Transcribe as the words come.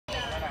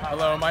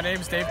Hello, my name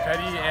is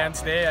Peddie, and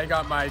today I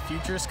got my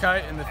futures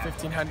cut in the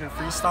 1500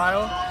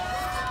 freestyle.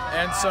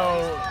 And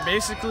so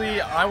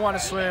basically I want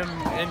to swim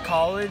in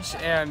college,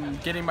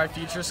 and getting my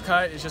futures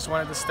cut is just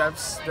one of the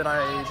steps that I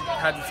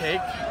had to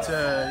take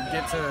to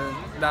get to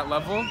that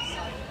level.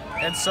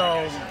 And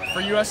so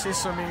for USA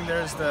Swimming,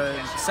 there's the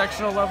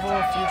sectional level,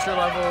 future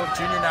level,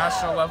 junior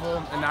national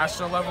level, and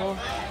national level.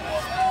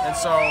 And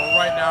so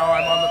right now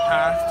I'm on the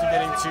path to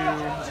getting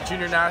to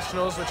junior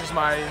nationals, which is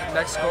my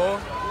next goal.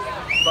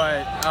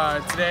 But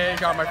today I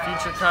got my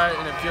future cut,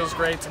 and it feels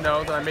great to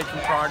know that I'm making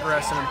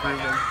progress and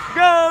improving.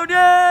 Go,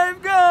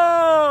 Dave!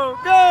 Go!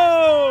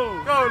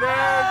 Go! Go,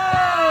 Dave!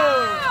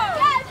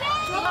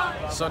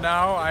 Go! So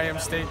now I am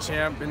state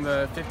champ in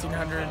the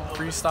 1500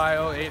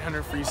 freestyle,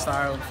 800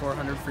 freestyle, and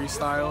 400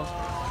 freestyle.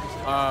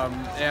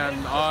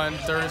 And on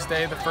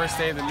Thursday, the first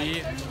day of the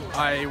meet,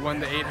 I won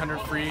the 800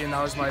 free, and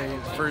that was my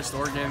first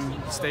Oregon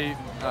State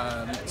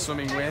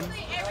swimming win.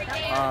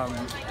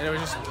 And it was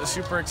just a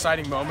super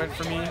exciting moment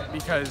for me,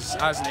 because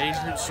as an age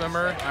group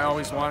swimmer, I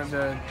always wanted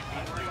to,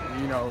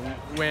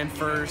 win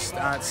first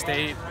at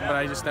state, but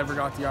I just never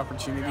got the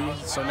opportunity.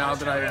 So now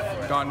that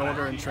I've gotten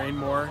older and trained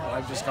more,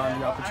 I've just gotten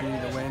the opportunity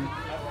to win,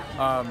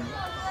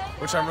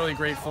 which I'm really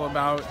grateful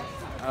about,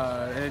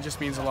 and it just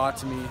means a lot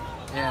to me.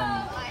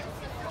 And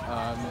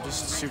I'm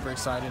just super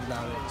excited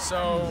about it.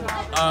 So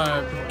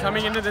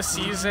coming into the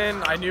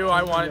season, I knew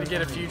I wanted to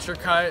get a future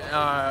cut.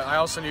 I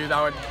also knew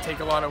that would take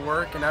a lot of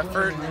work and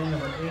effort.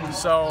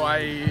 So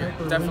I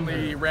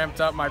definitely ramped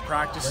up my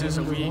practices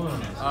a week.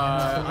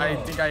 I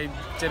think I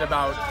did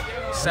about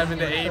 7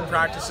 to 8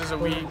 practices a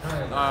week,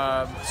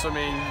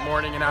 swimming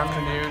morning and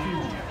afternoon.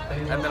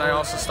 And then I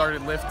also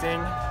started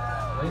lifting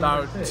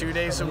about 2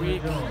 days a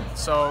week.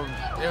 So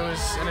it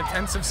was an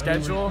intensive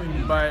schedule,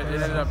 but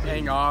it ended up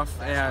paying off,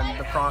 and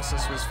the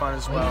process was fun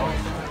as well.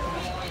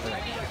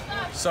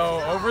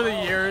 So over the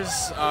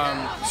years,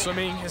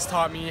 swimming has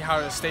taught me how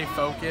to stay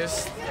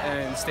focused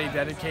and stay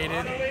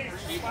dedicated.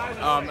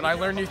 And I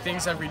learn new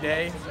things every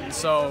day.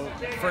 So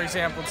for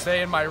example,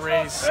 today in my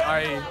race,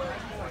 I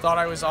thought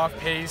I was off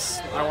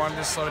pace. I wanted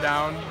to slow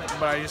down,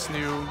 but I just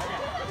knew,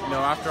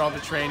 after all the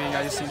training,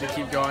 I just need to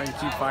keep going,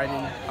 keep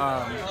fighting.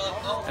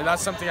 And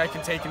that's something I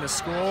can take into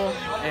school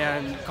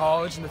and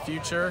college in the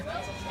future.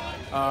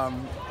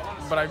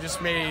 But I've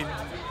just made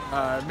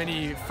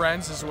many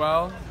friends as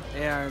well,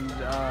 and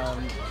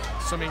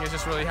swimming has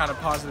just really had a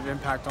positive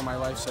impact on my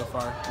life so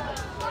far.